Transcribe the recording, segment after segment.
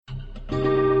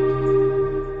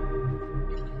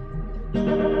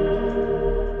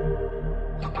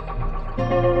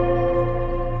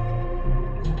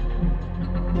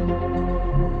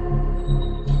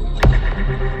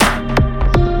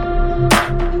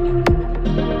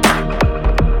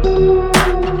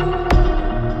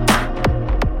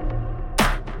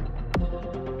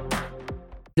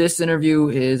This interview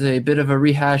is a bit of a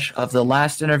rehash of the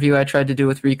last interview I tried to do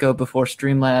with Rico before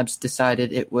Streamlabs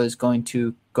decided it was going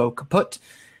to go kaput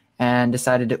and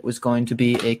decided it was going to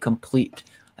be a complete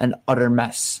and utter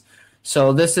mess.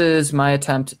 So this is my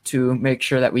attempt to make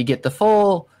sure that we get the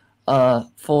full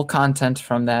content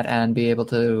from that and be able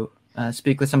to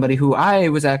speak with somebody who I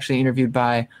was actually interviewed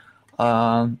by.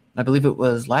 I believe it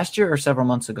was last year or several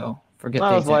months ago. Forget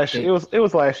the exact date. It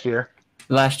was last year.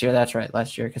 Last year, that's right,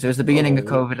 last year, because it was the beginning of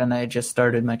COVID, and I had just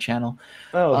started my channel.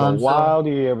 That was a wild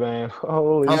year, man.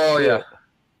 Holy shit. Yeah.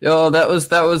 Yo, that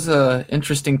was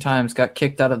interesting times. Got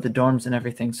kicked out of the dorms and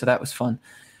everything, so that was fun.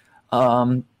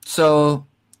 So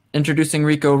introducing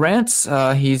Rico Rants.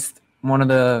 He's one of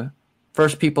the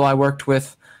first people I worked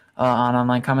with on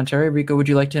online commentary. Rico, would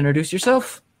you like to introduce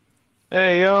yourself?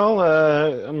 Hey, yo,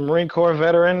 I'm a Marine Corps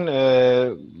veteran,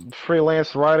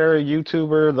 freelance writer,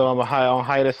 YouTuber, though I'm on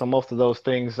hiatus on most of those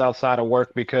things outside of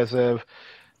work because of,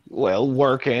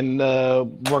 work and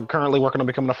we're currently working on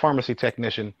becoming a pharmacy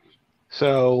technician.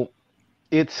 So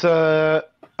it's,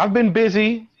 I've been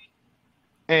busy,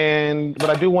 but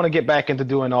I do want to get back into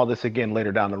doing all this again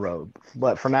later down the road.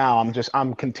 But for now,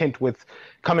 I'm content with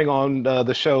coming on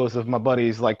the shows of my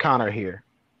buddies like Connor here.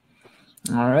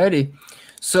 Alrighty.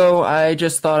 So I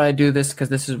just thought I'd do this because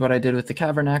this is what I did with the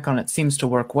Cavernacle, and it seems to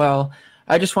work well.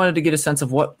 I just wanted to get a sense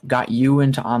of what got you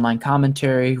into online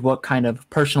commentary, what kind of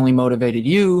personally motivated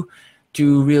you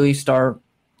to really start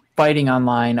fighting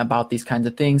online about these kinds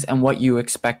of things, and what you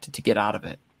expected to get out of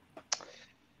it.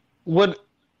 What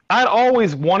I'd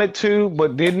always wanted to,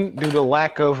 but didn't due to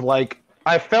lack of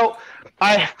I felt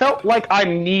like I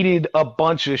needed a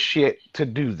bunch of shit to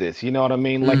do this. You know what I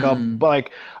mean? I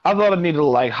thought I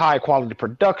needed high quality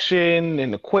production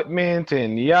and equipment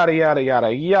and yada yada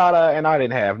yada yada, and I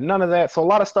didn't have none of that. So a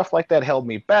lot of stuff like that held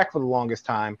me back for the longest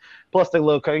time. Plus the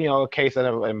little case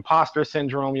of imposter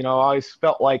syndrome. I always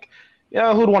felt like,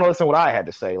 who'd want to listen to what I had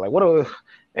to say?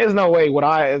 There's no way what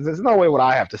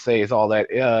I have to say is all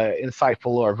that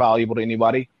insightful or valuable to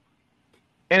anybody.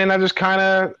 And then I just kind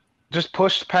of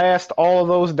pushed past all of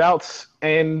those doubts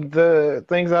and the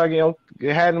things I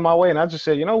had in my way, and I just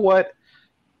said, you know what,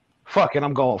 fuck it,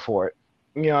 I'm going for it.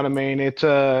 You know what I mean? It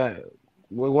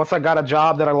once I got a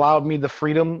job that allowed me the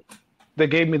freedom, that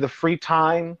gave me the free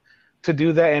time to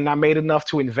do that, and I made enough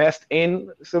to invest in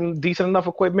some decent enough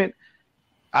equipment,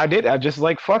 I did. I just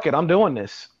fuck it, I'm doing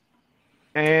this.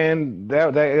 And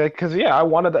that because I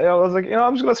was like,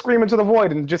 I'm just gonna scream into the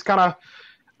void and just kind of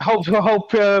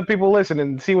hope people listen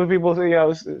and see what people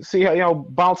see how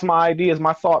bounce my ideas,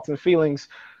 my thoughts and feelings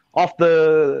off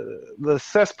the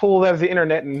cesspool that is the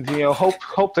internet, and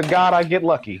hope to God I get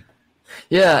lucky.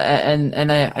 Yeah,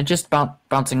 and I just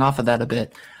bouncing off of that a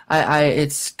bit.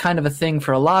 It's kind of a thing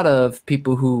for a lot of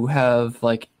people who have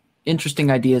interesting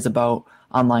ideas about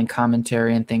online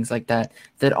commentary and things like that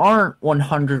aren't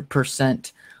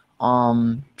 100%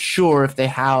 sure if they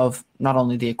have not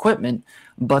only the equipment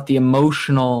but the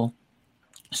emotional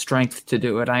strength to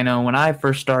do it. I know when I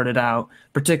first started out,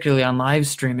 particularly on live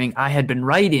streaming, I had been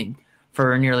writing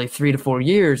for nearly 3 to 4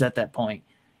 years at that point.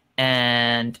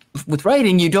 And with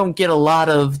writing, you don't get a lot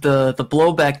of the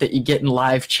blowback that you get in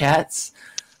live chats.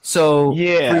 So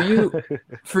yeah.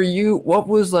 for you, what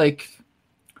was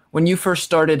when you first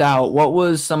started out, what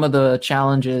was some of the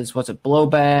challenges? Was it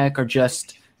blowback or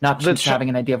just not just having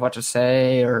an idea of what to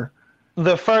say, or?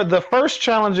 The first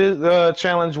challenge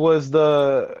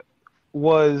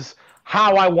was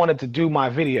how I wanted to do my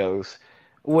videos,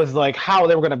 was how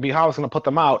they were going to be, how I was going to put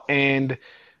them out. And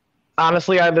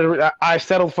honestly, I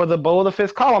settled for the below the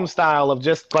fifth column style of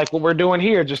just like what we're doing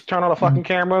here. Just turn on a fucking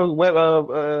camera,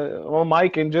 on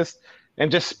mic, and just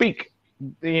speak.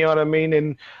 You know what I mean?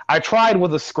 And I tried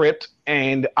with a script,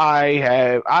 and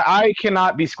I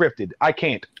cannot be scripted. I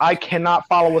cannot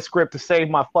follow a script to save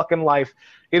my fucking life.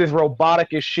 It is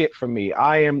robotic as shit for me.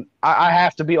 I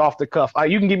have to be off the cuff.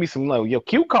 You can give me some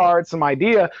cue cards, some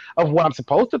idea of what I'm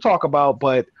supposed to talk about,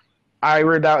 but I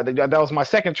read out that was my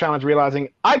second challenge, realizing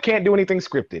I can't do anything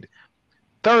scripted.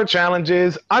 Third challenge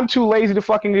is I'm too lazy to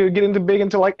fucking get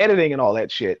into editing and all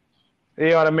that shit.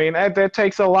 You know what I mean? That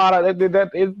takes a lot of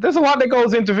there's a lot that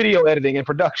goes into video editing and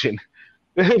production.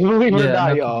 Believe it or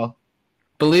not, y'all.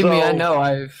 Believe me, I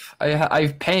know.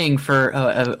 I'm paying for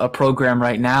a program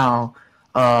right now,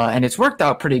 and it's worked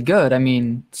out pretty good. I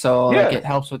mean, it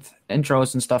helps with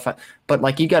intros and stuff.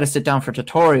 But you got to sit down for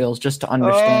tutorials just to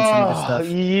understand some of the stuff.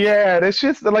 Yeah, that's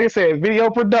just like I said. Video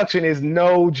production is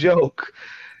no joke.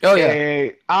 Oh yeah.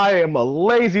 And I am a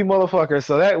lazy motherfucker,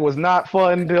 so that was not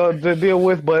fun to deal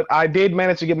with. But I did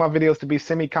manage to get my videos to be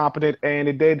semi-competent, and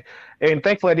it did. And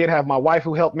thankfully, I did have my wife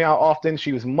who helped me out often.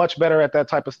 She was much better at that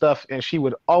type of stuff, and she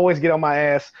would always get on my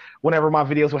ass whenever my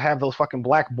videos would have those fucking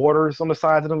black borders on the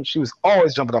sides of them. She was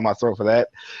always jumping on my throat for that.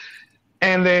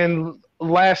 And then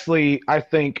lastly, I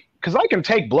think because I can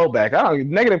take blowback, I don't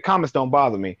negative comments don't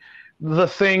bother me. The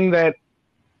thing that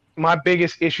my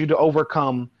biggest issue to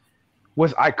overcome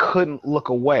was I couldn't look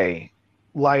away.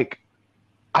 Like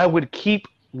I would keep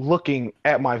looking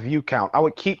at my view count. I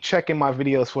would keep checking my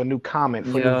videos for a new comment,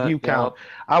 for new view count.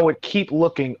 I would keep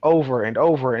looking over and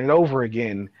over and over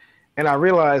again. And I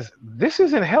realized this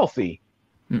isn't healthy.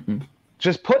 Mm-mm.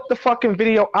 Just put the fucking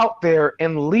video out there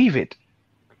and leave it.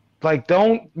 Like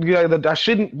don't I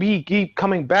shouldn't be keep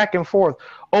coming back and forth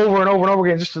over and over and over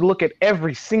again just to look at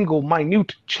every single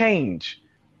minute change.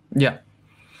 Yeah.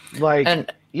 Like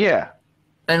And yeah.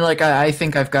 And like I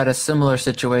think I've got a similar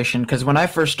situation because when I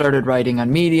first started writing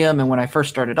on Medium and when I first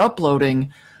started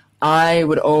uploading, I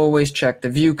would always check the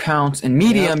view counts in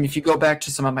Medium. Yep. If you go back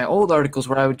to some of my old articles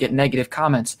where I would get negative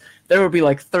comments, there would be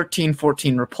like 13,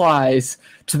 14 replies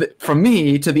from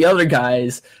me to the other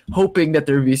guys, hoping that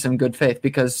there would be some good faith.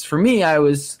 Because for me, I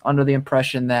was under the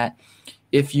impression that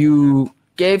if you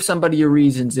gave somebody your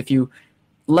reasons, if you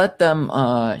let them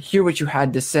hear what you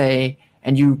had to say,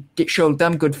 and you showed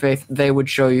them good faith, they would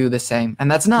show you the same. And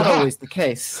that's not always the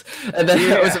case. And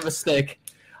that was a mistake.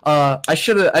 I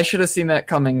should have seen that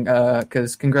coming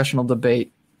because congressional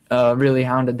debate really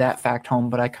hounded that fact home,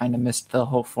 but I kind of missed the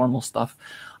whole formal stuff.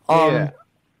 Yeah.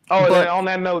 Oh, and then on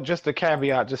that note, just a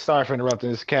caveat. Just sorry for interrupting.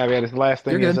 This caveat. This last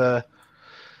thing is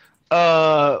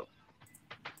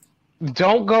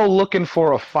don't go looking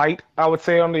for a fight. I would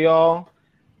say unto y'all.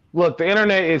 Look, the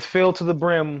internet is filled to the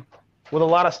brim with a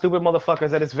lot of stupid motherfuckers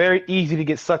that it's very easy to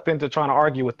get sucked into trying to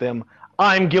argue with them.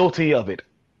 I'm guilty of it.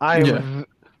 I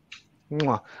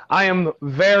am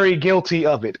very guilty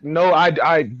of it. No,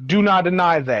 I do not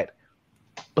deny that.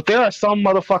 But there are some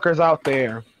motherfuckers out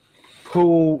there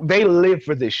who they live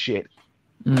for this shit.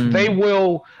 They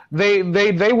will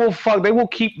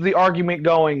keep the argument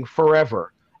going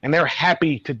forever. And they're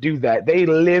happy to do that. They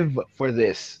live for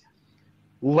this.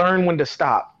 Learn when to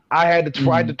stop. I had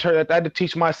to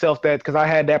teach myself that because I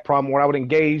had that problem where I would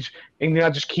engage and then I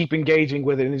just keep engaging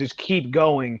with it and just keep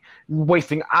going,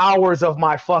 wasting hours of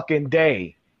my fucking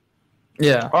day.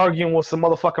 Yeah. Arguing with some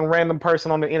motherfucking random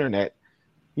person on the internet.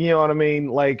 You know what I mean?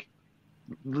 Like,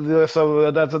 so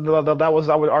that was,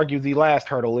 I would argue, the last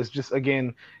hurdle is just,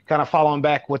 again, kind of following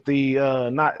back with the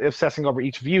not obsessing over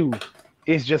each view,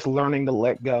 is just learning to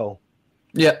let go.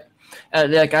 Yeah.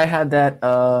 Like I had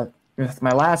that with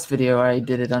my last video. I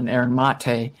did it on Aaron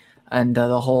Mate and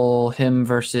the whole him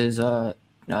versus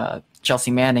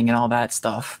Chelsea Manning and all that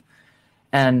stuff.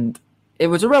 And it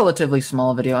was a relatively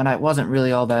small video, and it wasn't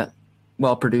really all that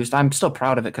well produced. I'm still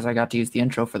proud of it because I got to use the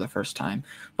intro for the first time.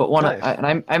 But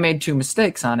I made 2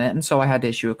 mistakes on it, and so I had to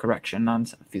issue a correction on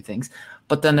a few things.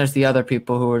 But then there's the other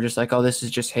people who are just like, "Oh, this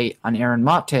is just hate on Aaron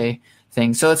Mate."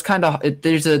 Thing. So it's kind of I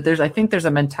think there's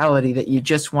a mentality that you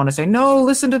just want to say, no,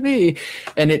 listen to me,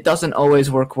 and it doesn't always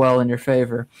work well in your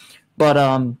favor. But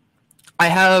I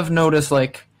have noticed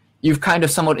like you've kind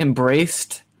of somewhat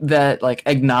embraced that, like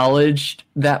acknowledged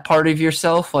that part of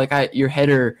yourself. Like your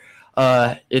header,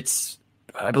 I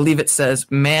believe it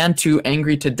says "man too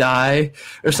angry to die"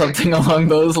 or something along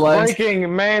those lines.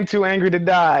 Breaking "man too angry to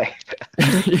die."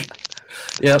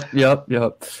 Yep. Yeah,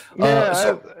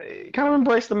 kind of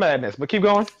embrace the madness, but keep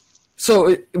going.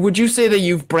 So would you say that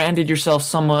you've branded yourself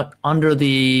somewhat under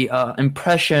the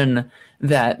impression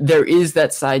that there is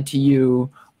that side to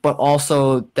you, but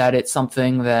also that it's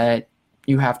something that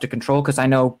you have to control? Because I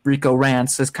know Rico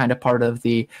Rants is kind of part of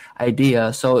the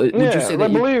idea. So would you say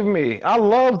that believe me, I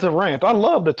love to rant. I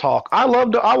love to talk. I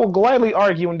will gladly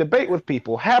argue and debate with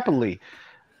people happily.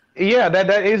 Yeah, that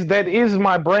is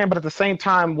my brand, but at the same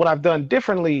time, what I've done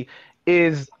differently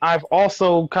is I've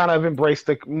also kind of embraced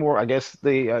the more, I guess,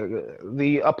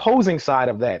 the opposing side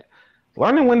of that.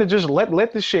 Learning when to just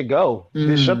let this shit go.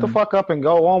 Just shut the fuck up and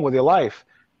go on with your life.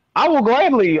 I will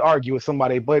gladly argue with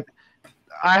somebody, but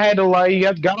I had to I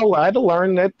had to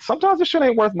learn that sometimes this shit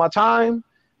ain't worth my time.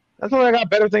 That's why I got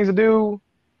better things to do.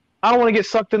 I don't want to get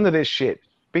sucked into this shit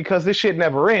because this shit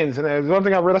never ends. And there's one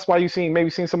thing I realized, that's why you've maybe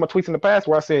seen some of my tweets in the past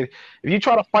where I said, if you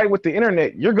try to fight with the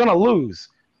internet, you're gonna lose.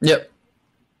 Yep.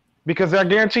 Because I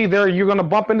guarantee you're going to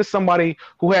bump into somebody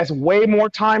who has way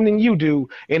more time than you do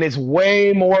and is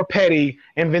way more petty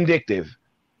and vindictive.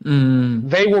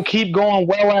 They will keep going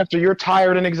well after you're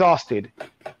tired and exhausted.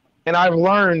 And I've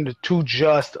learned to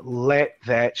just let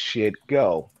that shit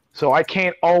go. So I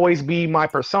can't always be my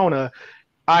persona.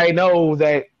 I know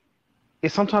that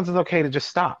sometimes it's okay to just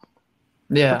stop.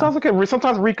 Yeah.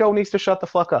 Sometimes Rico needs to shut the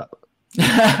fuck up.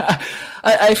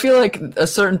 I feel like a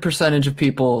certain percentage of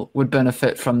people would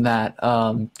benefit from that,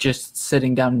 just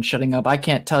sitting down and shutting up. I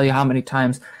can't tell you how many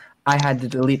times I had to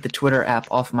delete the Twitter app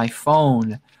off my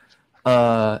phone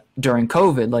during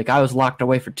COVID. Like, I was locked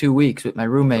away for 2 weeks with my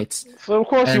roommates. So of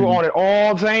course you were And on it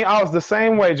all day. I was the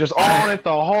same way, just on it the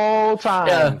whole yeah,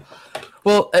 time.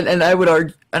 well, and I would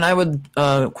argue, and I would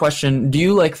question: do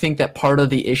you like think that part of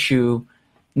the issue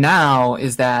now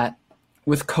is that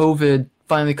with COVID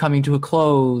finally coming to a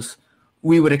close,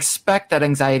 we would expect that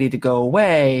anxiety to go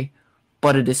away,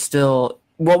 but it is still.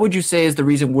 What would you say is the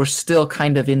reason we're still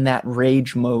kind of in that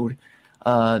rage mode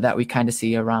that we kind of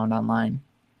see around online?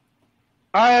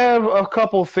 I have a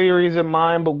couple theories in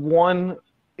mind, but one,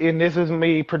 and this is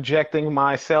me projecting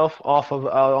myself off of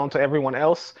onto everyone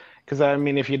else. Because I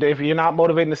mean, if you're not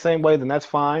motivating the same way, then that's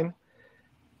fine.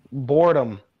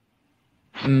 Boredom,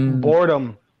 Mm,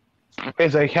 boredom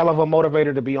is a hell of a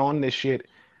motivator to be on this shit.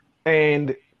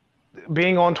 And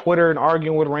being on Twitter and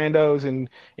arguing with randos and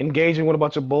engaging with a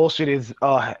bunch of bullshit is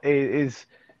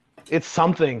it's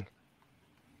something.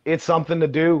 It's something to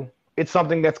do. It's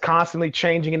something that's constantly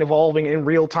changing and evolving in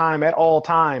real time at all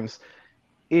times.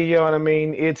 You know what I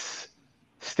mean? It's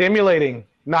stimulating,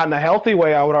 not in a healthy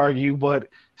way, I would argue, but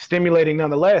stimulating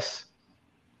nonetheless.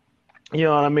 You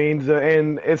know what I mean?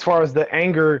 And as far as the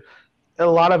anger, a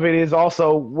lot of it is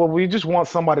also, well, we just want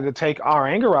somebody to take our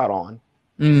anger out on.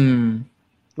 mm,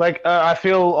 Like, I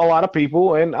feel a lot of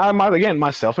people, and I might, again,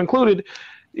 myself included,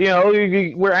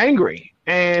 we're angry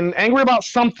and angry about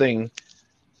something.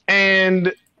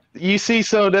 And you see,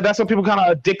 so that's what people kind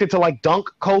of addicted to, like dunk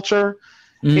culture,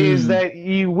 is mm. that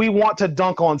we want to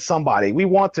dunk on somebody, we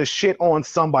want to shit on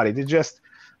somebody, to just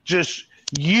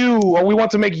or we want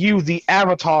to make you the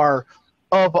avatar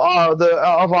of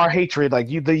our hatred. Like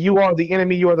you are the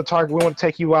enemy, you are the target. We want to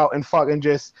take you out and fuck and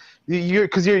just you're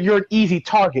an easy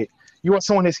target. You are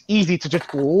someone that's easy to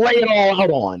just lay it all out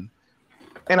on,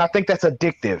 and I think that's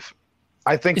addictive.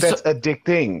 I think that's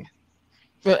addicting.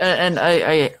 And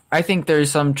I think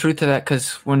there's some truth to that,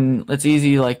 because when it's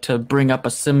easy like to bring up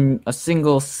a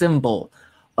single symbol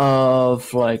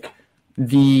of like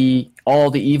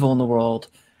all the evil in the world,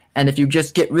 and if you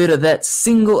just get rid of that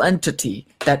single entity,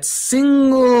 that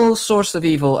single source of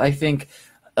evil, I think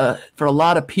for a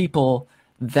lot of people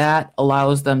that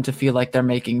allows them to feel like they're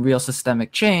making real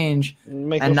systemic change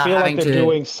Make and them not feel like having they're to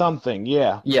doing something.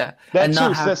 Yeah, yeah that and too,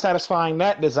 not have satisfying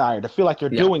that desire to feel like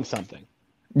you're yeah. doing something.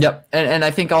 Yep, and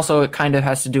I think also it kind of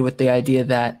has to do with the idea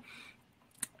that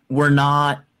we're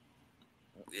not.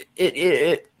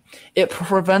 It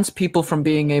prevents people from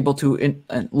being able to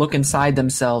look inside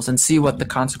themselves and see what the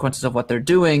consequences of what they're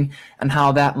doing and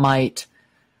how that might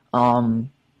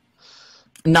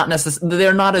not necessarily,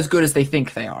 they're not as good as they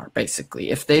think they are.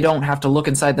 Basically, if they don't have to look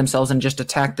inside themselves and just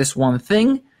attack this one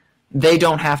thing, they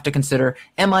don't have to consider,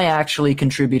 am I actually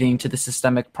contributing to the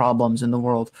systemic problems in the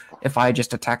world if I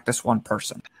just attack this one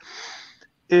person?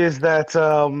 Is that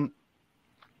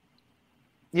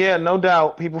yeah, no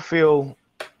doubt people feel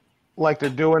like they're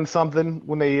doing something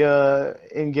when they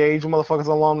engage motherfuckers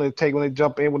along. When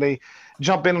they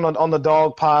jump in on the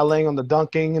dog piling, on the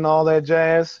dunking and all that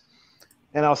jazz.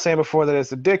 And I was saying before that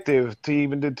it's addictive to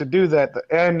even to do that.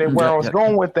 And where I Yep, was yep,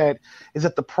 going yep. with that is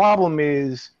that the problem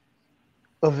is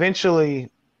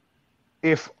eventually,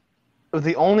 if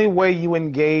the only way you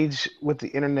engage with the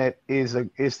internet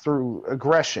is through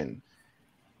aggression,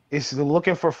 is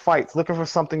looking for fights, looking for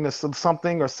something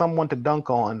or someone to dunk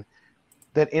on,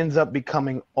 that ends up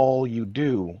becoming all you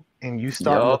do, and you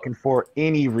start Yup. looking for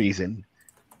any reason,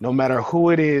 no matter who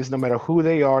it is, no matter who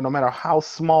they are, no matter how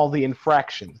small the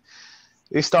infraction.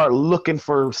 They start looking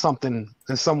for something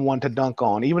and someone to dunk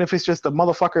on, even if it's just a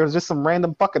motherfucker, it's just some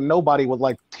random fucking nobody with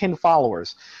like 10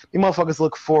 followers. These motherfuckers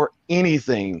look for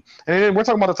anything, and then we're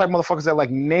talking about the type of motherfuckers that like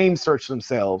name search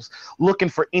themselves, looking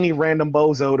for any random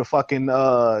bozo to fucking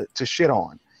to shit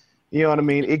on. You know what I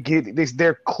mean?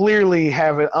 They're clearly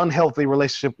have an unhealthy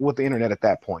relationship with the internet at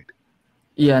that point.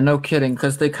 Yeah, no kidding.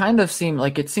 Because they kind of seem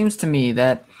like, it seems to me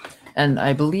that, and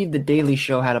I believe the Daily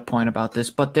Show had a point about this,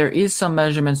 but there is some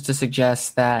measurements to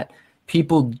suggest that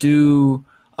people do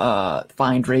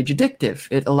find rage addictive.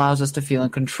 It allows us to feel in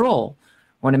control,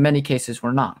 when in many cases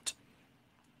we're not.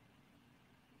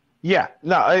 Yeah,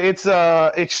 no, it's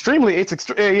extremely, it's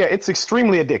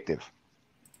extremely addictive.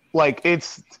 Like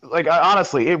it's like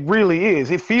honestly, it really is.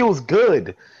 It feels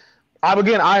good. I've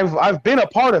been a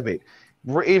part of it.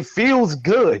 It feels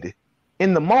good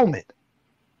in the moment.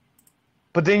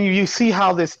 But then you see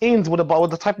how this ends with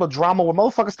the type of drama where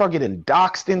motherfuckers start getting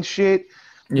doxxed and shit.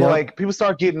 Yep. Like people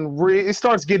start getting it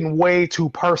starts getting way too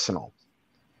personal.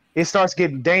 It starts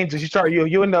getting dangerous.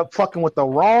 You end up fucking with the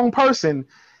wrong person,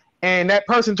 and that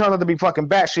person turns out to be fucking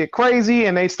batshit crazy,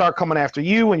 and they start coming after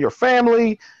you and your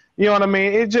family. You know what I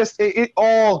mean? It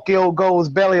all goes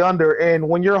belly under. And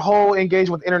when your whole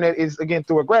engagement with the internet is again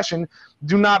through aggression,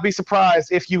 do not be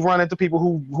surprised if you run into people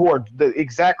who are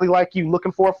exactly like you,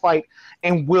 looking for a fight,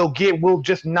 and will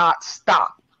just not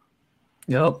stop.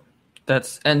 Yep.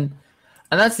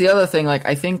 And that's the other thing. Like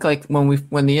I think like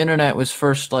when the internet was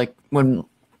first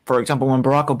for example, when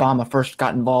Barack Obama first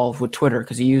got involved with Twitter,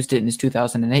 because he used it in his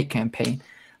 2008 campaign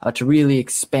to really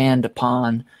expand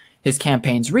upon his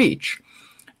campaign's reach,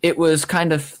 it was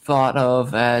kind of thought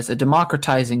of as a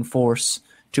democratizing force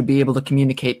to be able to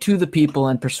communicate to the people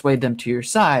and persuade them to your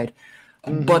side.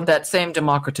 Mm-hmm. But that same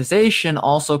democratization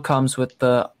also comes with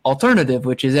the alternative,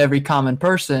 which is every common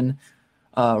person,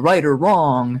 right or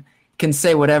wrong, can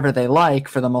say whatever they like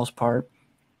for the most part.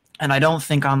 And I don't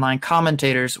think online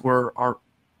commentators or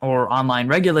online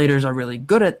regulators are really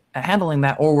good at handling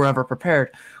that or were ever prepared,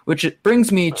 which it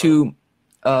brings me to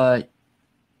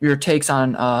your takes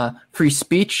on free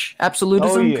speech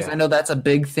absolutism, because I know that's a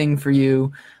big thing for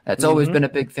you. That's always been a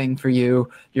big thing for you.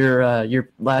 Your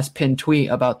last pinned tweet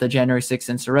about the January 6th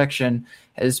insurrection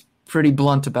is pretty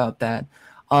blunt about that.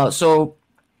 So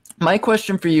my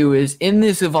question for you is, in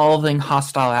this evolving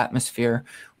hostile atmosphere,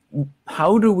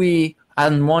 how do we,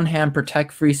 on one hand,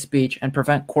 protect free speech and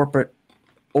prevent corporate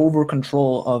over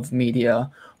control of media,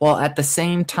 while at the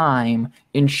same time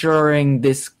ensuring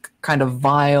this kind of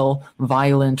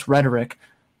violent rhetoric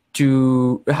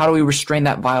how do we restrain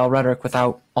that vile rhetoric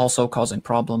without also causing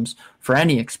problems for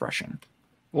any expression?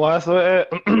 Well,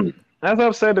 as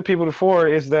I've said to people before,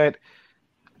 is that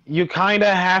you kind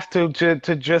of have to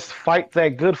just fight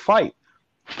that good fight.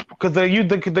 Because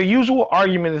the usual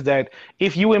argument is that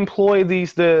if you employ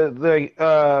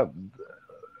the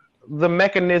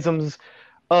mechanisms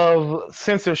of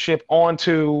censorship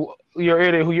onto your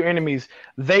enemies,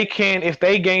 they can, if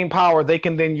they gain power, they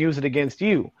can then use it against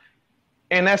you.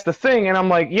 And that's the thing. And I'm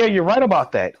like, yeah, you're right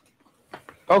about that.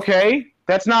 Okay,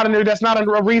 that's not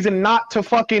a reason not to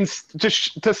fucking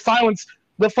to silence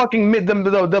the fucking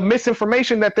the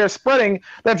misinformation that they're spreading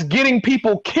that's getting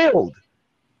people killed.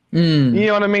 You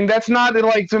know what I mean? That's not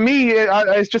like, to me,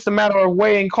 it's just a matter of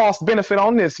weighing cost benefit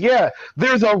on this. Yeah,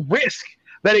 there's a risk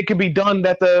that it could be done,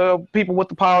 that the people with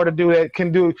the power to do it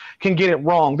can get it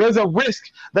wrong. There's a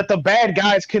risk that the bad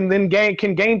guys can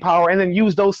gain power and then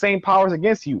use those same powers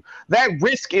against you. That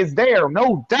risk is there,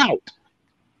 no doubt.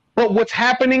 But what's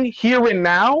happening here and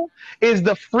now is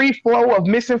the free flow of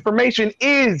misinformation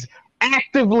is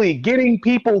actively getting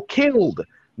people killed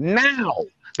now.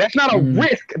 That's not a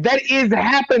risk. That is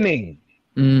happening.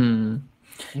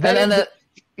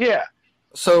 Yeah.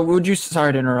 So would you?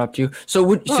 Sorry to interrupt you.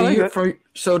 So to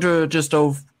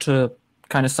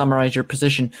kind of summarize your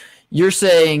position, you're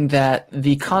saying that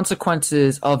the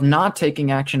consequences of not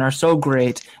taking action are so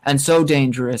great and so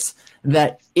dangerous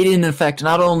that it in effect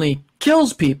not only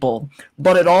kills people,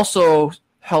 but it also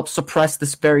helps suppress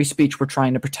this very speech we're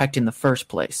trying to protect in the first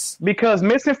place. Because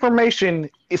misinformation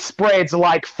spreads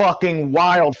like fucking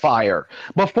wildfire.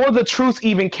 Before the truth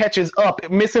even catches up,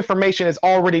 misinformation has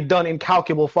already done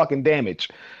incalculable fucking damage.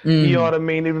 You know what I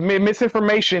mean?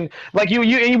 Misinformation, like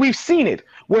we've seen it,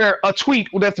 where a tweet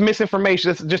that's misinformation,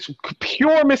 that's just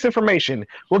pure misinformation,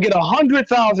 will get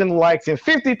 100,000 likes and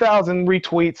 50,000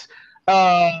 retweets,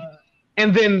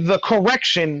 and then the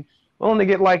correction will only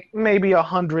get like maybe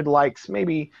 100 likes,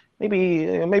 maybe 10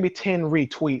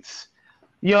 retweets.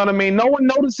 You know what I mean? No one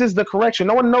notices the correction.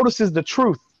 No one notices the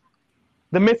truth.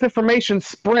 The misinformation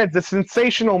spreads. The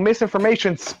sensational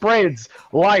misinformation spreads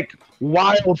like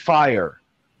wildfire.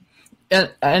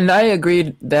 And I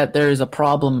agree that there is a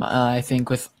problem, I think,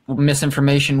 with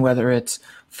misinformation, whether it's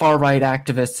far-right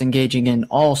activists engaging in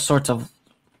all sorts of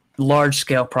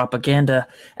large-scale propaganda.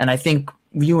 And I think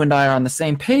you and I are on the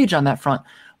same page on that front.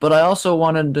 But I also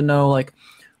wanted to know, like,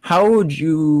 how would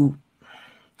you...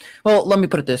 Well, let me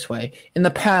put it this way. In the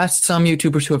past, some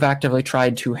YouTubers who have actively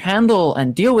tried to handle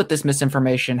and deal with this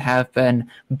misinformation have been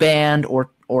banned or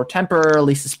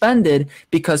temporarily suspended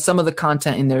because some of the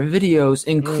content in their videos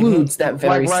includes that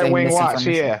very same misinformation. Watch,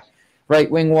 yeah.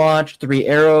 Right Wing Watch, Three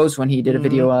Arrows, when he did a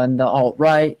video on the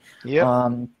alt-right. Yep.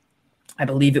 I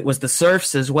believe it was the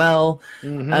Surfs as well.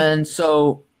 And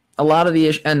so... a lot of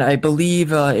the and I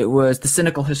believe it was the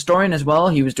Cynical Historian as well.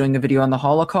 He was doing a video on the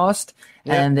Holocaust,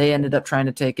 and they ended up trying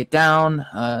to take it down.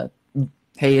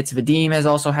 Hey, It's Vadim has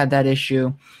also had that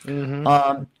issue.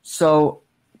 So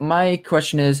my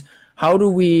question is, how do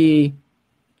we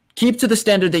keep to the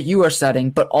standard that you are setting,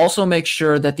 but also make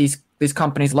sure that these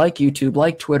companies like YouTube,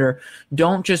 like Twitter,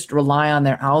 don't just rely on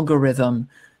their algorithm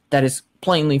that is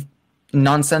plainly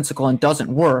nonsensical and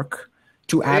doesn't work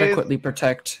to adequately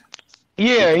protect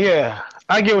Yeah, people? yeah.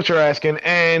 I get what you're asking.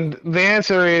 And the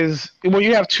answer is, well,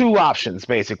 you have two options,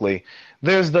 basically.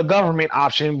 There's the government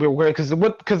option, because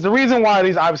the reason why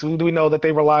these, obviously, we know that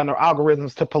they rely on their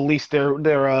algorithms to police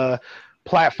their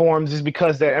platforms is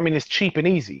because it's cheap and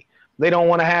easy. They don't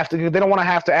want to have to. They don't want to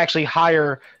have to actually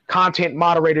hire content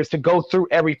moderators to go through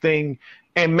everything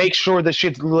and make sure the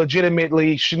shit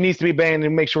legitimately needs to be banned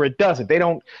and make sure it doesn't. They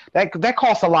don't. That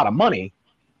costs a lot of money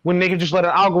when they can just let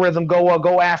an algorithm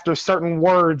go after certain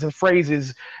words and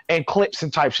phrases and clips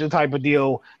and type of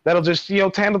deal that'll just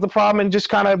handle the problem and just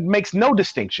kind of makes no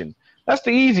distinction. That's the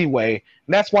easy way,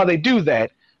 and that's why they do that.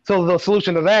 So the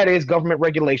solution to that is government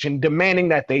regulation demanding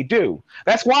that they do.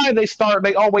 That's why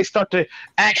they always start to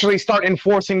actually start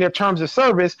enforcing their terms of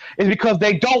service, is because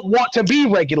they don't want to be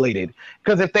regulated.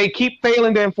 Because if they keep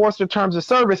failing to enforce their terms of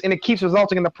service and it keeps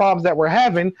resulting in the problems that we're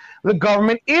having, the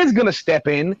government is going to step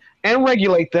in and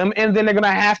regulate them, and then they're going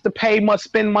to have to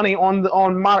spend money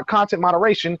on content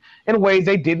moderation in ways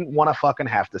they didn't want to fucking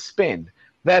have to spend.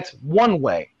 That's one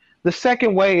way. The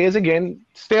second way is, again,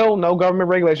 still no government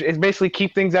regulation. It's basically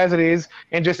keep things as it is,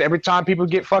 and just every time people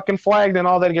get fucking flagged and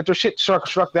all that, get their shit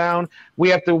struck down,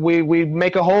 we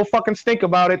make a whole fucking stink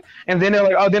about it, and then they're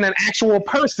like, oh, then an actual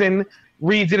person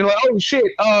reads it and like, oh shit,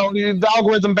 oh, the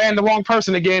algorithm banned the wrong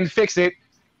person again, fix it.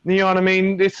 You know what I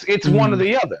mean? It's one or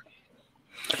the other.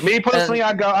 Me personally,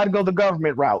 I'd go the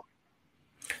government route.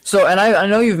 So, and I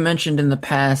know you've mentioned in the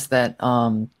past that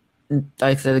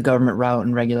I say the government route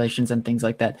and regulations and things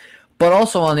like that. But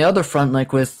also on the other front,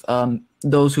 like with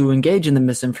those who engage in the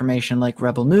misinformation, like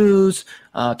Rebel News,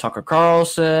 Tucker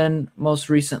Carlson, most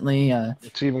recently,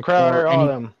 Steven Crowder, all of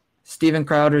them. Steven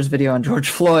Crowder's video on George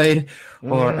Floyd,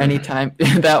 or anytime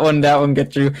that one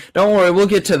gets you. Don't worry, we'll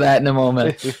get to that in a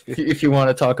moment if you want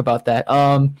to talk about that.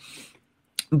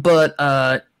 But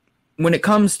when it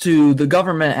comes to the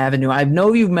government avenue, I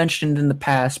know you've mentioned in the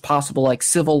past possible like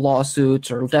civil lawsuits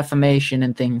or defamation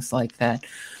and things like that.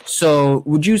 So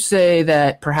would you say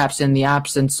that perhaps in the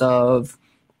absence of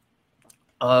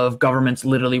governments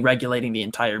literally regulating the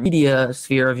entire media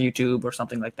sphere of YouTube or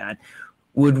something like that,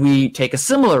 would we take a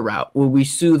similar route? Would we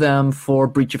sue them for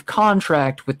breach of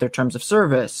contract with their terms of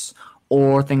service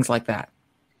or things like that?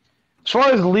 As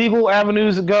far as legal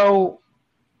avenues go,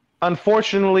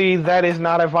 unfortunately, that is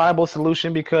not a viable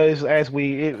solution because, as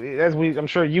I'm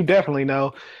sure you definitely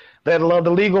know, that the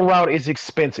legal route is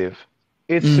expensive.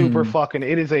 It's super fucking.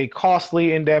 It is a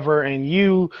costly endeavor, and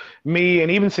you, me, and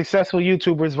even successful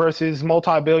YouTubers versus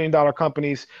multi-billion-dollar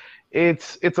companies,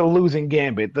 it's a losing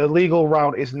gambit. The legal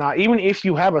route is not. Even if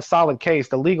you have a solid case,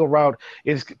 the legal route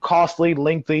is costly,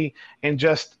 lengthy, and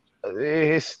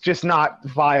it's just not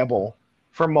viable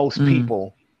for most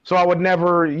people. So I would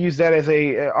never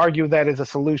argue that as a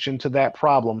solution to that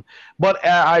problem. But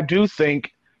I do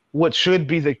think what should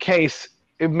be the case,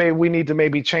 we need to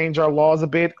maybe change our laws a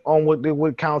bit on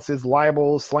what counts as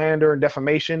libel, slander, and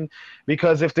defamation.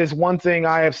 Because if there's one thing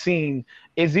I have seen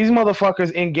is these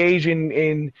motherfuckers engage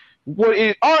in what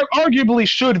arguably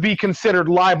should be considered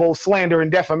libel, slander,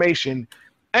 and defamation,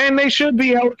 and they should be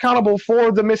held accountable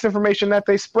for the misinformation that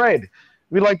they spread.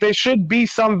 There should be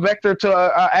some vector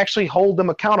to actually hold them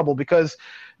accountable because,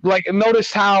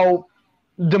 notice how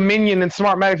Dominion and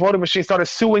Smartmatic voting machines started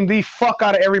suing the fuck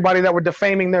out of everybody that were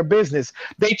defaming their business.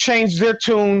 They changed their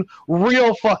tune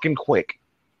real fucking quick.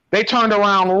 They turned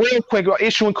around real quick,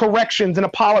 issuing corrections and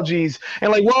apologies,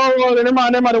 and whoa, never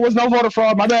mind, there was no voter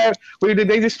fraud, my bad.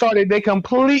 They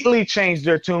completely changed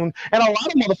their tune, and a lot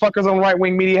of motherfuckers on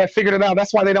right-wing media have figured it out.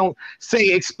 That's why they don't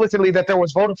say explicitly that there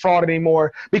was voter fraud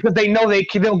anymore, because they know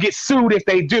they'll get sued if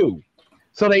they do.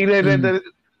 So the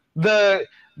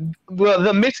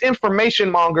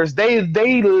misinformation mongers, they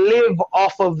live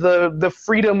off of the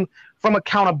freedom from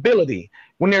accountability.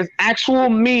 When there's actual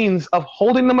means of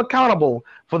holding them accountable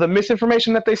for the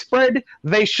misinformation that they spread,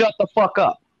 they shut the fuck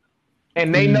up,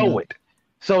 and they know it.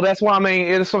 So that's why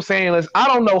that's what I'm saying is I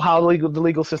don't know how the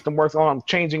legal system works on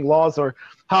changing laws or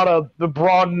how to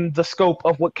broaden the scope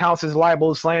of what counts as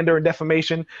libel, slander, and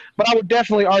defamation. But I would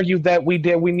definitely argue that we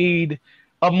need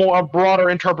a broader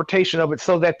interpretation of it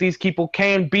so that these people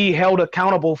can be held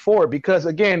accountable for it, because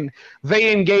again,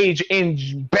 they engage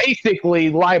in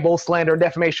basically libel, slander, and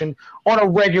defamation on a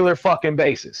regular fucking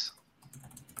basis.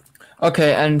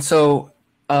 Okay, and so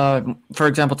for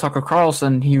example, Tucker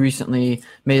Carlson, he recently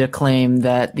made a claim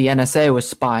that the NSA was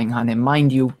spying on him.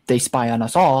 Mind you, they spy on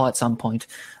us all at some point,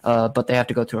 but they have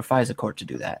to go through a FISA court to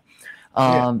do that.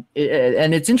 Yeah.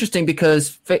 And it's interesting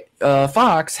because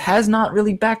Fox has not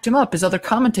really backed him up. His other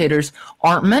commentators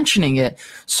aren't mentioning it.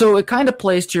 So it kind of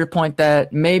plays to your point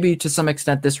that maybe to some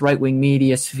extent this right-wing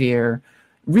media sphere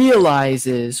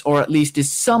realizes, or at least is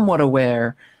somewhat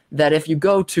aware, that if you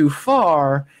go too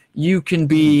far, you can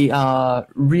be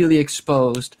really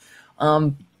exposed.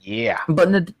 Yeah.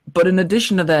 But in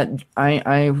addition to that,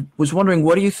 I was wondering,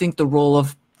 what do you think the role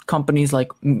of companies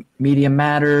like Media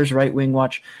Matters, Right Wing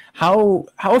Watch, how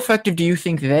effective do you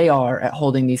think they are at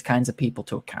holding these kinds of people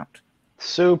to account?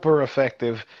 Super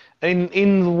effective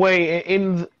in the way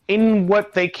in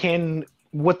what they can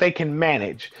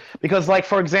manage, because like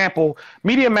for example,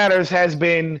 Media Matters has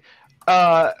been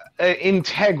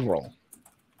integral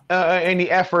in the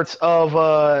efforts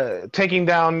of taking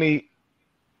down the.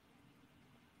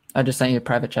 I just sent you a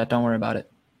private chat. Don't worry about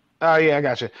it. Oh yeah, I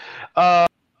got you.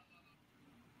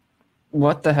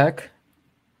 What the heck?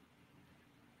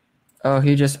 Oh,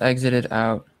 he just exited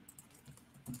out.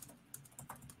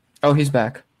 Oh, he's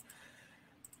back.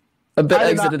 A bit I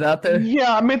did not. exited out there.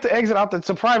 Yeah, I meant to exit out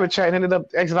the private chat and ended up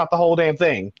exit out the whole damn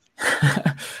thing. All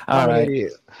I'm an right.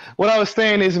 idiot. What I was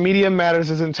saying is Media Matters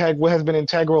has been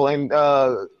integral and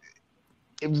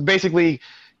it was basically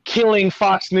killing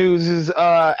Fox News's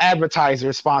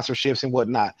advertiser sponsorships and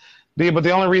whatnot. But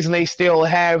the only reason they still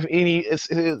have any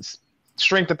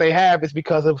strength that they have is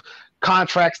because of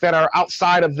contracts that are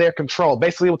outside of their control.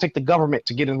 Basically, it will take the government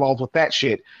to get involved with that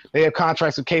shit. They have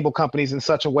contracts with cable companies in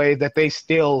such a way that they're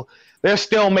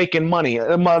still making money,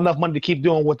 enough money to keep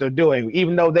doing what they're doing,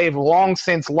 even though they've long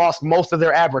since lost most of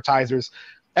their advertisers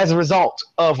as a result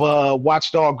of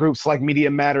watchdog groups like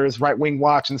Media Matters, Right Wing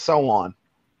Watch, and so on.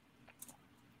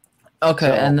 Okay,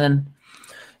 So and then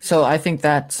so I think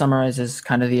that summarizes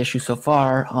kind of the issue so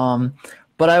far.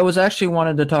 But I was actually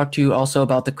wanted to talk to you also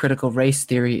about the critical race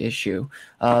theory issue.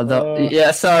 Yeah,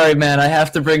 sorry, man, I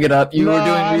have to bring it up. You no, were doing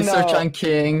I research know. on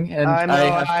King, and I I know,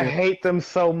 and have I to. hate them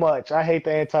so much. I hate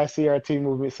the anti-CRT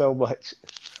movement so much.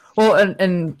 Well,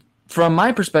 and from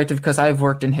my perspective, because I've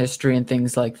worked in history and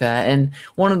things like that, and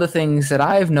one of the things that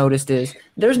I've noticed is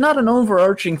there's not an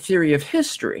overarching theory of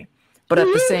history, but at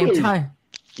the same Really? time,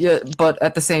 yeah, but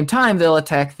at the same time, they'll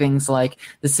attack things like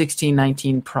the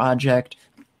 1619 Project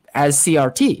as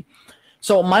CRT.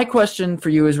 So my question for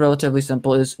you is relatively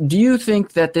simple: is do you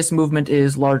think that this movement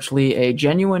is largely a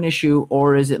genuine issue,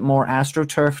 or is it more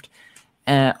astroturfed,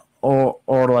 uh, or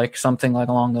like something like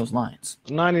along those lines?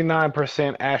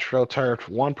 99% astroturf,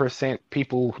 1%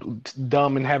 people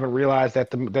dumb and haven't realized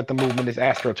that the movement is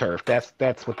astroturf.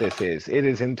 That's what this is. It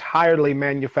is entirely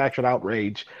manufactured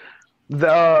outrage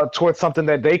towards something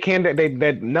that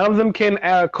that none of them can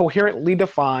coherently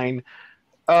define,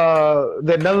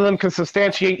 that none of them can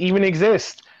substantiate even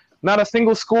exist. Not a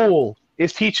single school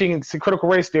is teaching critical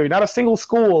race theory. Not a single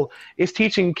school is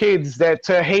teaching kids that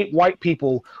to hate white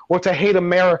people or to hate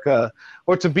America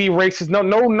or to be racist.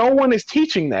 No one is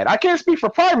teaching that. I can't speak for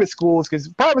private schools because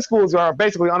private schools are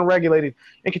basically unregulated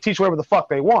and can teach whatever the fuck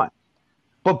they want.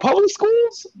 But public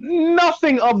schools,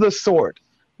 nothing of the sort.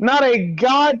 Not a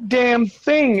goddamn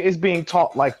thing is being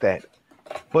taught like that.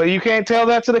 But you can't tell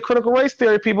that to the critical race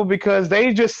theory people because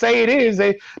they just say it is.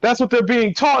 That's what they're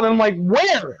being taught. And I'm like,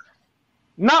 where?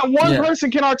 Not one Yeah. person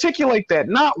can articulate that.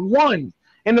 Not one.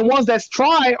 And the ones that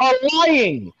try are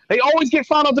lying. They always get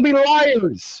found out to be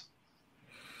liars.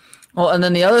 Well, and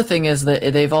then the other thing is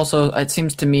that they've also, it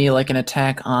seems to me, like an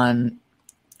attack on.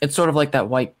 It's sort of like that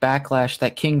white backlash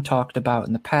that King talked about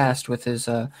in the past with his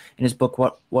in his book,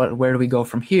 where do we go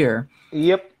from here,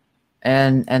 Yep.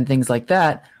 and things like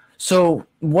that. So,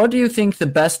 what do you think the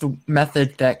best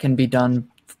method that can be done,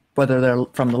 whether they're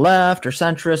from the left or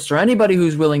centrists or anybody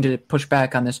who's willing to push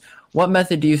back on this? What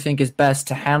method do you think is best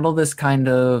to handle this kind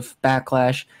of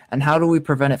backlash, and how do we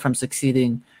prevent it from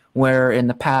succeeding where in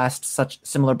the past such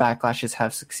similar backlashes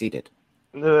have succeeded?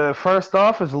 First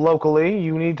off, is locally.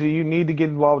 You need to get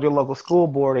involved with your local school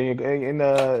board and in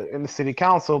the city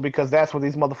council because that's where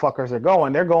these motherfuckers are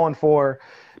going. They're going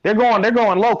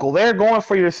local. They're going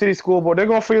for your city school board. They're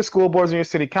going for your school boards and your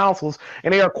city councils,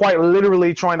 and they are quite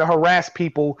literally trying to harass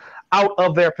people out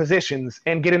of their positions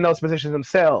and get in those positions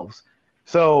themselves.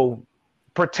 So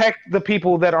protect the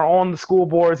people that are on the school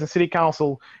boards and city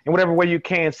council in whatever way you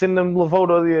can. Send them the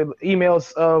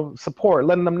emails of support,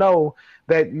 letting them know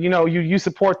that you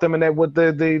support them and that with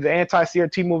the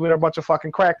anti-CRT movement are a bunch of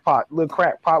fucking crackpot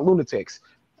lunatics.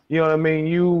 You know what I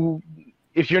mean?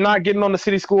 If you're not getting on the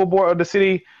city school board or the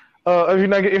city, if you're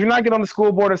not getting on the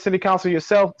school board or city council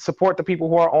yourself, support the people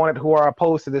who are on it who are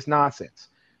opposed to this nonsense.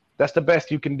 That's the best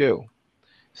you can do. Mm.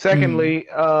 Secondly,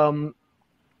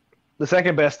 the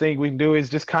second best thing we can do is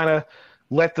just kind of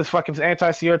let this fucking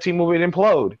anti-CRT movement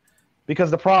implode. Because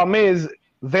the problem is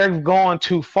they've gone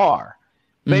too far.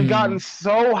 They've gotten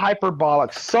so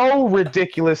hyperbolic, so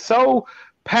ridiculous, so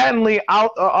patently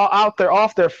out there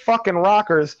off their fucking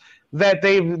rockers that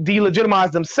they've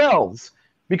delegitimized themselves.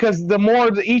 Because the more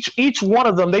each one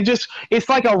of them, it's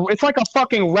like a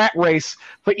fucking rat race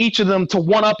for each of them to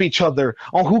one up each other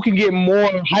on who can get more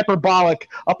hyperbolic,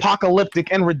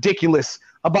 apocalyptic, and ridiculous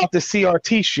about the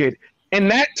CRT shit. And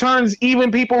that turns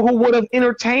even people who would have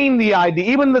entertained the idea,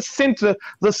 even the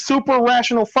super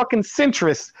rational fucking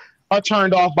centrists are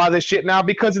turned off by this shit now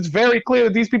because it's very clear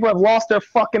that these people have lost their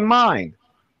fucking mind.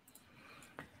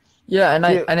 Yeah,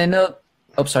 I know.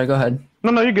 Oh, sorry. Go ahead.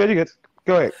 No, you're good. You're good.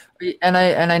 Go ahead. And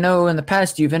I know in the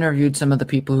past you've interviewed some of the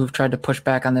people who've tried to push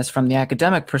back on this from the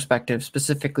academic perspective,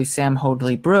 specifically Sam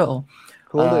Hoadley-Brill.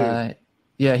 Cool.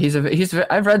 Yeah,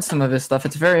 I've read some of his stuff.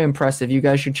 It's very impressive. You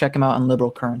guys should check him out on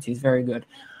Liberal Currents. He's very good.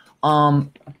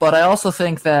 But I also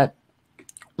think that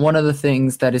one of the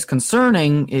things that is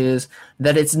concerning is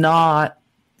that it's not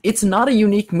a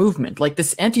unique movement. Like,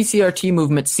 this anti-CRT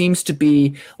movement seems to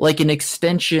be like an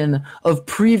extension of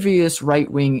previous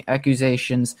right-wing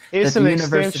accusations. It's an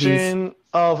extension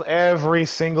of every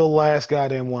single last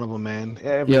goddamn one of them, man.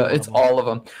 It's all of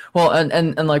them. Well,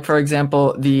 and like, for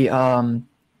example,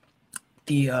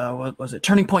 what was it?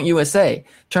 Turning Point USA.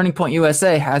 Turning Point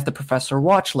USA has the professor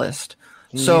watch list.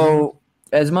 So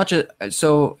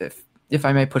if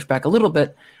I may push back a little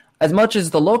bit, as much as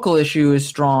the local issue is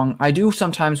strong, I do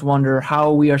sometimes wonder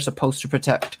how we are supposed to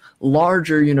protect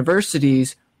larger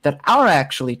universities that are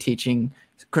actually teaching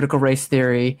critical race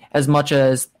theory as much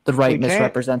as the right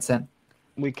misrepresents it.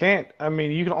 We can't. I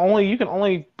mean, you can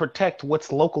only protect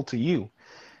what's local to you.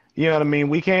 You know what I mean?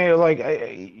 We can't, like,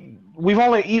 we've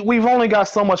only got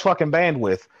so much fucking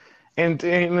bandwidth, and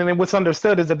what's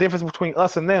understood is the difference between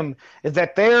us and them is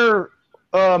that their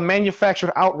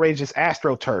manufactured outrage is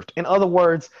astroturfed. In other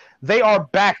words, they are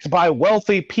backed by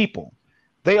wealthy people.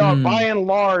 They are by and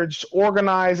large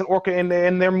organized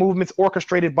and their movements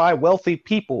orchestrated by wealthy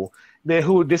people.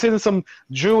 This isn't some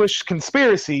Jewish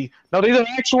conspiracy. No, these are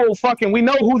actual fucking. We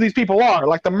know who these people are,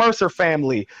 like the Mercer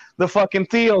family, the fucking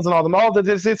Thiels, and all them. All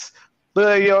this, it's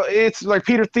like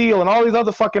Peter Thiel and all these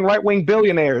other fucking right wing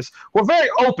billionaires were very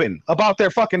open about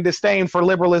their fucking disdain for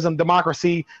liberalism,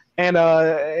 democracy, and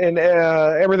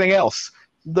everything else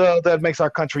that makes our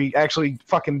country actually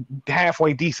fucking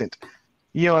halfway decent.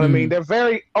 You know what I mean? They're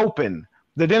very open.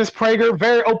 The Dennis Prager,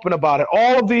 very open about it.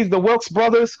 All of these, the Wilkes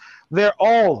brothers, they're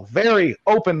all very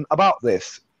open about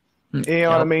this. You know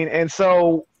what I mean? And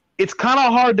so it's kind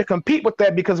of hard to compete with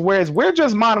that because whereas we're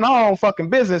just minding our own fucking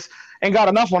business and got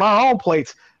enough on our own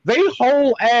plates, they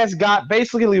whole ass got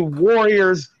basically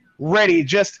warriors ready.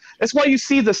 That's why you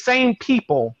see the same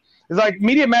people. It's like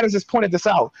Media Matters has pointed this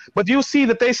out, but you'll see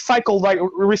that they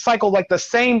recycle like the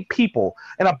same people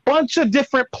in a bunch of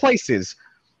different places,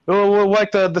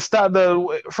 like the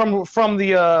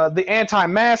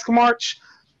anti-mask march,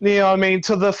 you know what I mean,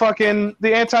 to the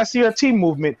anti-CRT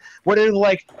movement, where there's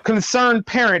like concerned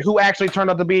parent who actually turned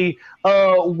out to be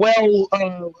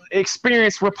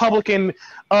experienced Republican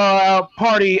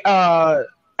Party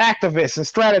activists and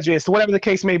strategists, whatever the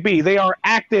case may be. They are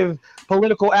active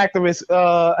political activists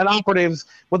and operatives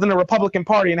within the Republican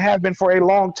Party and have been for a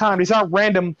long time. These aren't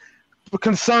random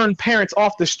concerned parents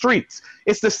off the streets.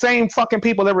 It's the same fucking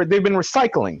people they've been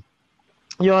recycling.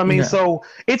 You know what I mean? Yeah. So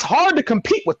it's hard to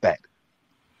compete with that.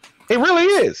 It really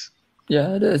is.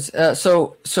 Yeah, it is.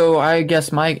 So I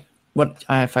guess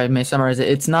if I may summarize it,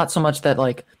 it's not so much that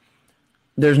like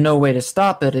there's no way to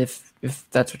stop it if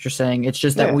that's what you're saying. It's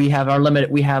just that we have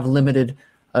limited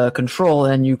control,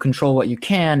 and you control what you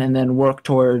can, and then work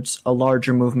towards a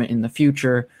larger movement in the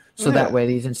future. So that way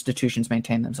these institutions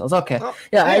maintain themselves. Okay.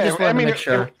 I just wanted to make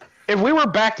sure. If we were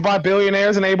backed by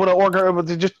billionaires and able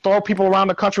to just throw people around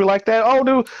the country like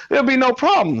that, there'll be no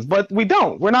problems. But we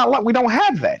don't. We don't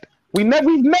have that. We've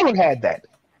never had that.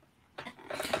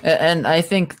 And I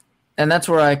think, and that's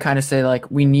where I kind of say, like,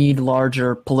 we need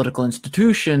larger political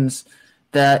institutions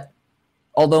that,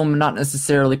 although not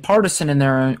necessarily partisan in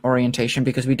their orientation,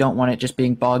 because we don't want it just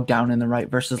being bogged down in the right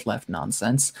versus left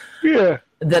nonsense. Yeah.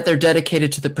 That they're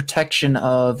dedicated to the protection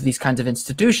of these kinds of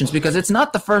institutions, because it's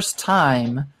not the first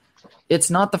time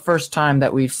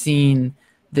that we've seen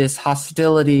this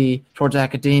hostility towards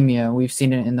academia. We've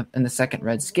seen it in the Second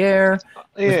Red Scare,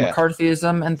 with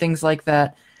McCarthyism and things like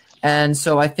that. And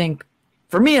so I think,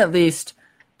 for me at least,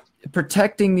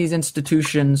 protecting these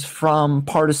institutions from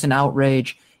partisan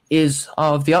outrage is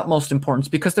of the utmost importance,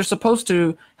 because they're supposed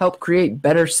to help create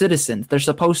better citizens. They're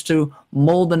supposed to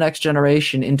mold the next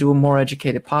generation into a more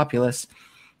educated populace.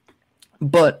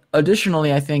 But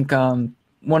additionally, I think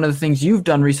one of the things you've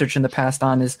done research in the past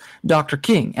on is Dr.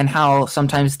 King and how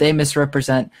sometimes they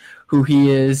misrepresent who he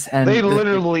is. They And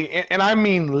literally, and I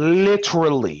mean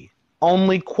literally,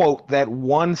 only quote that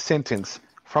one sentence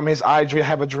from his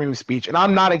Have a Dream speech. And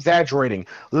I'm not exaggerating.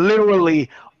 Literally,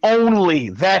 only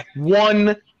that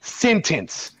one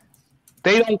sentence.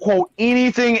 They don't quote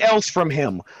anything else from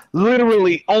him.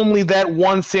 Literally, only that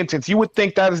one sentence. You would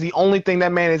think that is the only thing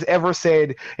that man has ever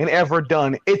said and ever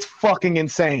done. It's fucking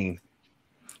insane.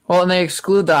 well, and they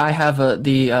exclude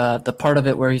the part of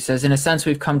it where he says, "In a sense,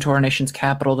 we've come to our nation's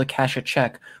capital to cash a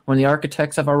check. When the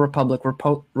architects of our republic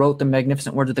wrote the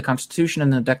magnificent words of the Constitution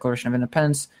and the Declaration of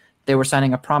Independence, they were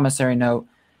signing a promissory note,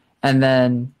 and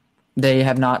then they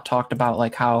have not talked about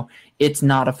like how it's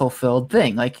not a fulfilled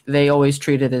thing. Like they always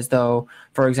treat it as though,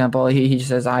 for example, he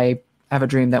says, "I have a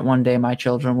dream that one day my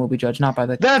children will be judged not by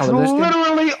the That's color of their skin."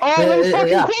 literally all they fucking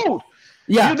Yeah, quote.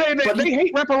 yeah, They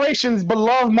hate reparations, but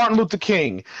love Martin Luther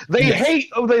King. yes.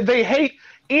 They hate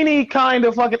any kind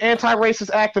of fucking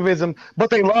anti-racist activism, but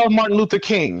they love Martin Luther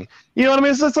King. You know what I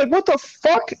mean? It's like, what the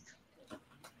fuck?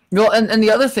 Well, and the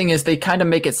other thing is they kind of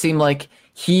make it seem like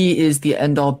he is the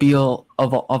end all be all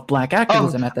of black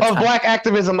activism at the time. Of black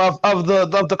activism, of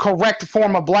the correct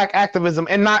form of black activism,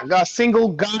 and not a single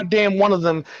goddamn one of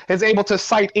them is able to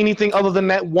cite anything other than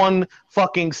that one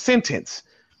fucking sentence.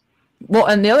 Well,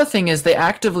 and the other thing is they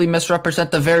actively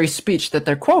misrepresent the very speech that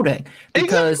they're quoting.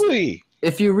 Because exactly.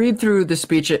 If you read through the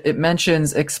speech, it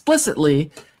mentions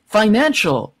explicitly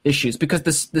financial issues because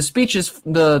the speech is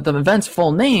the event's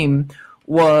full name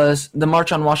was the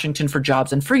March on Washington for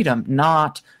Jobs and Freedom,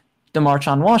 not the March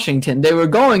on Washington. They were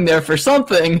going there for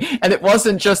something, and it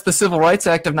wasn't just the Civil Rights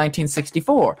Act of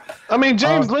 1964. I mean,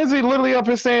 James Lindsay literally up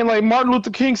here saying like Martin Luther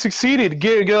King succeeded.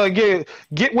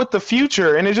 Get with the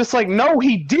future, and it's just like, no,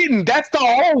 he didn't. That's the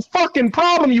whole fucking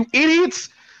problem, you idiots.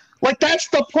 Like that's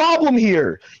the problem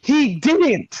here. He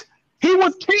didn't. He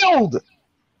was killed.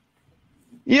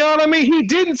 You know what I mean? He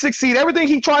didn't succeed. Everything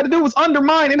he tried to do was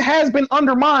undermined and has been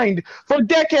undermined for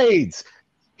decades.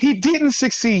 He didn't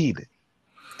succeed.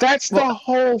 That's the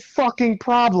whole fucking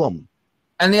problem.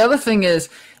 And the other thing is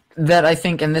that I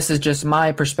think, and this is just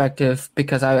my perspective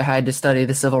because I had to study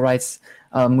the civil rights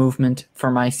movement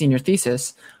for my senior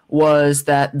thesis, was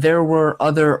that there were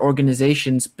other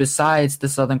organizations besides the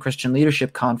Southern Christian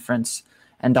Leadership Conference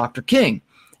and Dr. King.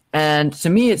 And to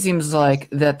me, it seems like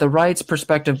that the right's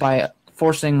perspective by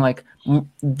forcing like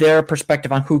their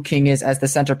perspective on who King is as the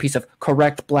centerpiece of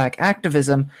correct black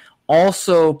activism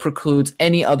also precludes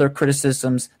any other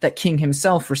criticisms that King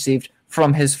himself received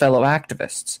from his fellow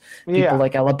activists. People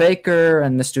like Ella Baker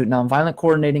and the Student Nonviolent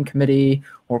Coordinating Committee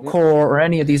or CORE or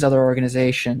any of these other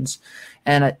organizations.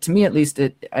 And to me, at least,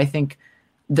 I think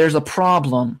there's a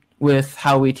problem with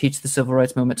how we teach the civil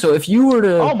rights movement. So if you were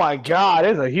to... Oh my God,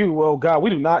 it's a huge... Oh God, we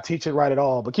do not teach it right at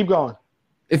all, but keep going.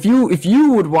 If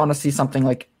you would want to see something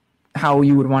like how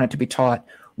you would want it to be taught,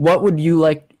 what would you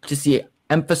like to see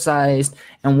emphasized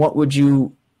and what would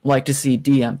you like to see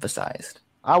de-emphasized?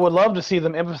 I would love to see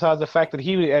them emphasize the fact that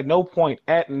he at no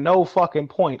fucking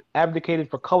point abdicated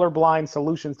for colorblind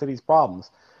solutions to these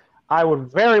problems. I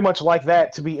would very much like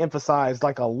that to be emphasized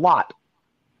like a lot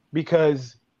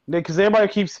because everybody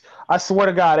keeps, I swear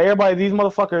to God, these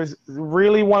motherfuckers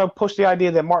really want to push the idea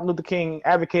that Martin Luther King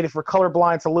advocated for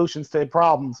colorblind solutions to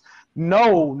problems.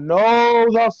 No,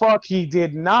 the fuck he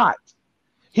did not.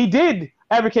 He did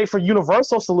advocate for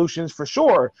universal solutions for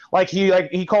sure. Like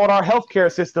he called our healthcare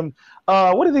system.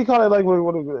 What did he call it? Like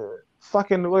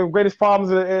fucking greatest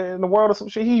problems in the world or some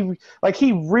shit. He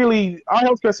really, our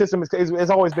healthcare system has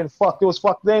always been fucked. It was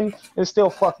fucked then and it's still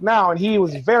fucked now. And he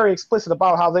was very explicit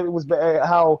about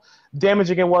how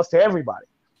damaging it was to everybody.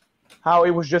 How it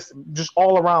was just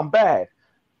all around bad.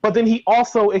 But then he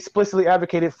also explicitly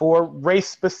advocated for race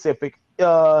specific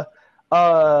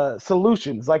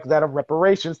solutions like that of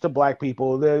reparations to black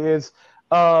people. There is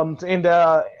to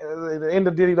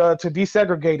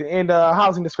desegregate and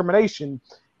housing discrimination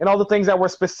and all the things that were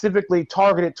specifically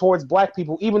targeted towards black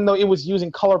people, even though it was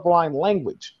using colorblind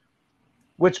language.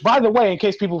 Which, by the way, in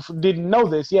case people didn't know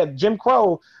this, the Jim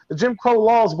Crow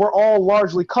laws were all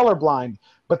largely colorblind,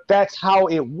 but that's how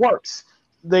it works.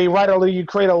 You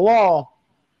create a law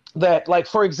that, like,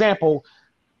 for example,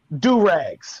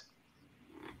 do-rags.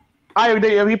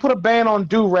 You put a ban on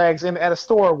do-rags at a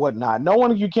store or whatnot.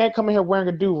 You can't come in here wearing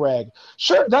a do-rag.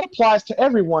 Sure, that applies to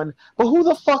everyone, but who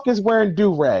the fuck is wearing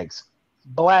do-rags?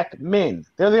 Black men.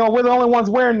 We're the only ones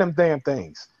wearing them damn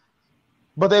things.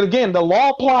 But then again, the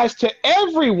law applies to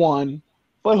everyone,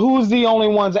 but who's the only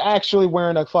ones actually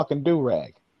wearing a fucking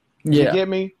do-rag? You get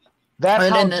me? That's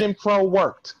how Jim Crow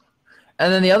worked.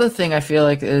 And then the other thing I feel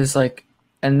like is like,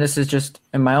 and this is just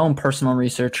in my own personal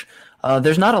research,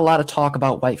 there's not a lot of talk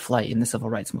about white flight in the civil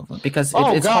rights movement because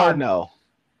Oh it's God, hard. no.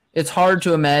 It's hard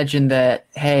to imagine that,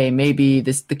 hey, maybe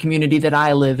the community that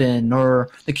I live in or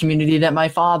the community that my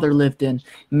father lived in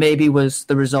maybe was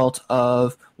the result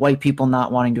of white people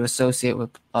not wanting to associate with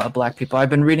black people. I've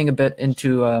been reading a bit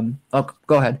into. Oh,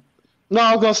 go ahead. No,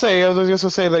 I was just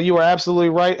gonna say that you are absolutely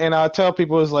right, and I tell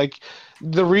people is like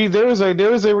there is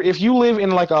a if you live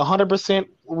in like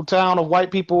 100% town of white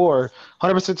people or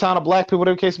 100% town of black people,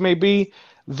 whatever the case may be,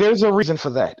 there's a reason for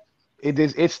that.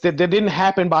 It's that didn't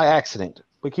happen by accident.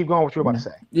 But keep going. What you were about to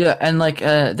say? Yeah, and like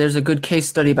there's a good case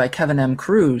study by Kevin M.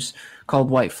 Cruz called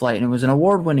White Flight, and it was an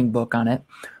award-winning book on it.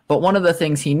 But one of the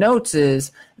things he notes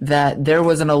is that there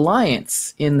was an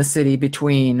alliance in the city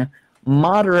between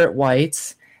moderate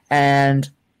whites and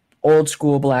old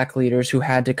school black leaders who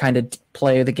had to kind of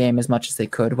play the game as much as they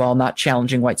could while not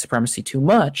challenging white supremacy too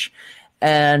much.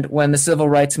 And when the civil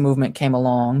rights movement came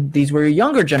along, these were a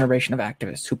younger generation of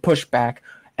activists who pushed back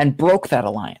and broke that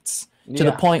alliance to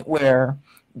the point where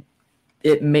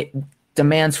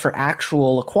demands for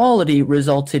actual equality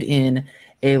resulted in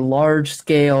a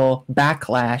large-scale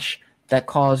backlash that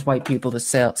caused white people to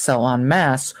sell en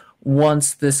masse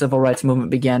once the civil rights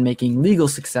movement began making legal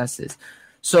successes.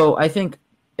 So I think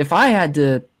if I had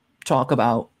to talk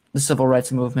about the civil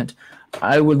rights movement,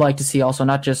 I would like to see also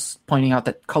not just pointing out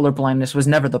that colorblindness was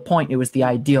never the point, it was the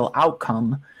ideal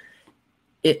outcome.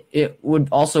 It would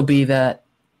also be that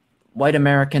white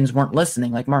Americans weren't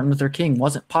listening. Like Martin Luther King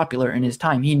wasn't popular in his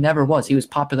time. He never was. He was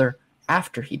popular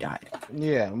after he died.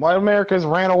 Yeah, white Americans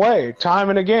ran away time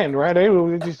and again, right? They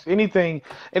would just anything,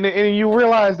 and you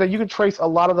realize that you can trace a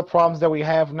lot of the problems that we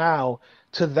have now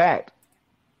to that.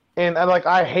 And like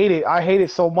I hate it. I hate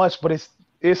it so much, but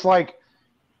it's like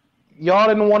y'all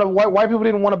didn't want to white people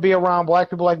didn't want to be around black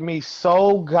people like me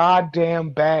so goddamn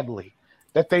badly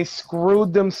that they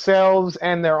screwed themselves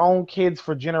and their own kids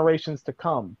for generations to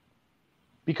come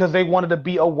because they wanted to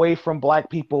be away from black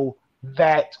people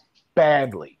that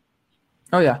badly.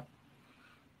 Oh yeah.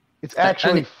 It's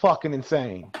actually fucking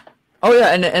insane. Oh yeah,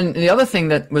 and the other thing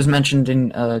that was mentioned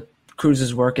in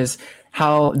Cruz's work is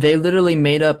how they literally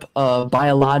made up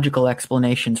biological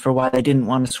explanations for why they didn't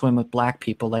want to swim with black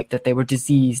people, like that they were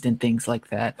diseased and things like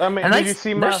that. I mean, and did you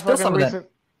see my fucking recent?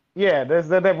 Yeah, there's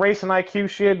that race and IQ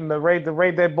shit and the rate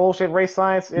that bullshit race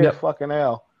science. Yeah, fucking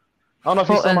hell. I don't know if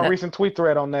you saw my recent tweet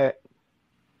thread on that.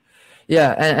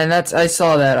 Yeah, and that's I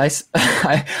saw that.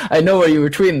 I know where you were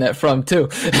tweeting that from too.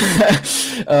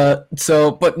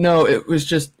 But no,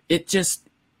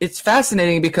 it's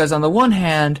fascinating because on the one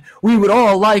hand, we would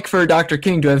all like for Dr.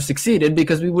 King to have succeeded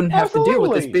because we wouldn't have to deal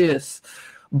with this BS.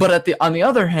 But on the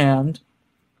other hand,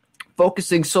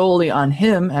 focusing solely on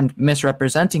him and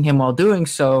misrepresenting him while doing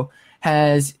so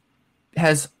has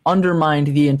undermined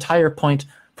the entire point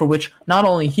for which not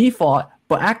only he fought,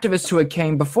 but activists who had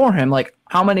came before him. Like,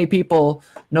 how many people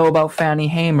know about Fannie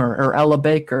Hamer or Ella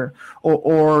Baker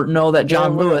or know that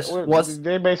John Lewis was...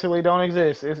 They basically don't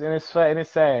exist, and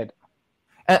it's sad.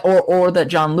 Or that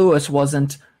John Lewis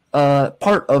wasn't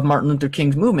part of Martin Luther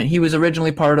King's movement. He was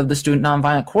originally part of the Student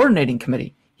Nonviolent Coordinating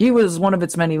Committee. He was one of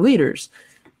its many leaders,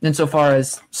 insofar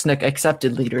as SNCC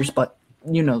accepted leaders, but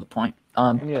you know the point.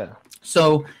 Yeah.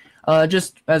 So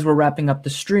just as we're wrapping up the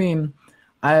stream,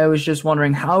 I was just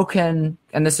wondering how can,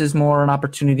 and this is more an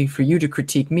opportunity for you to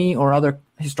critique me or other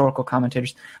historical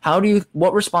commentators,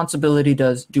 what responsibility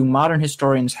do modern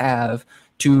historians have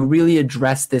to really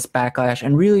address this backlash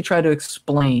and really try to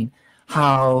explain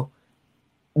how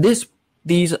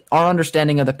our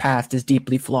understanding of the past is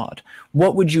deeply flawed?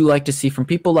 What would you like to see from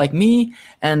people like me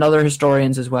and other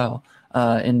historians as well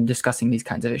in discussing these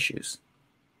kinds of issues?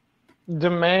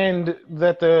 Demand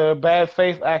that the bad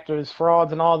faith actors,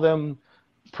 frauds, and all them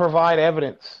provide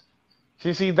evidence.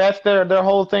 You see, that's their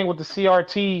whole thing with the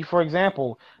CRT, for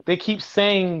example. They keep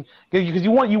saying, because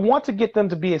you want to get them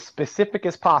to be as specific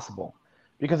as possible,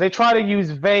 because they try to use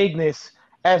vagueness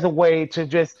as a way to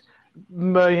just,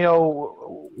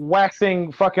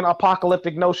 waxing fucking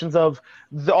apocalyptic notions of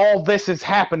all this is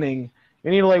happening.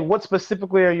 And you're like, what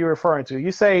specifically are you referring to?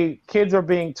 You say kids are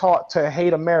being taught to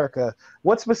hate America.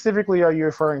 What specifically are you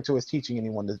referring to as teaching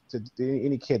anyone to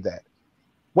any kid that?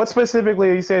 What specifically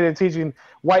are you saying they're teaching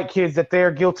white kids that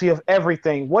they're guilty of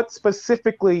everything? What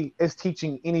specifically is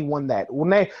teaching anyone that? When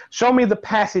they show me the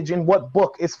passage in what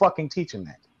book is fucking teaching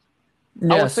that?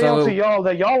 Yeah, I would say to y'all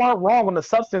that y'all aren't wrong on the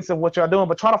substance of what y'all doing,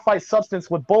 but trying to fight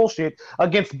substance with bullshit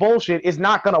against bullshit is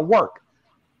not going to work.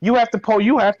 You have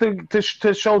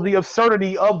to show the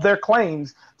absurdity of their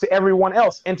claims to everyone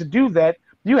else, and to do that,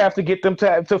 you have to get them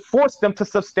to force them to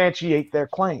substantiate their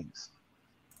claims.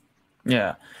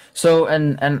 Yeah. So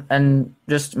and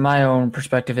just my own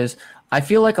perspective is I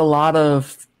feel like a lot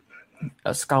of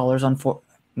scholars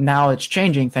now it's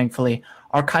changing thankfully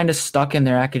are kind of stuck in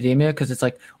their academia because it's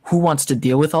like who wants to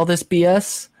deal with all this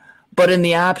BS? But in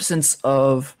the absence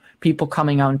of people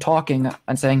coming out and talking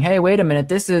and saying, "Hey, wait a minute,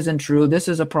 this isn't true. This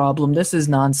is a problem. This is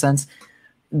nonsense."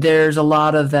 There's a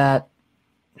lot of that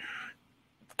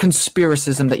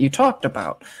conspiracism that you talked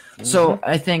about. Hmm. So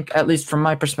I think, at least from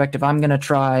my perspective, I'm going to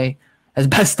try as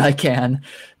best I can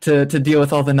to deal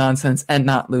with all the nonsense and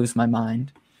not lose my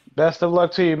mind. Best of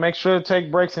luck to you. Make sure to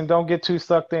take breaks and don't get too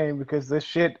sucked in because this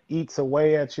shit eats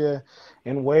away at you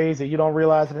in ways that you don't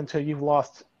realize it until you've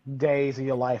lost days of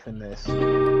your life in this.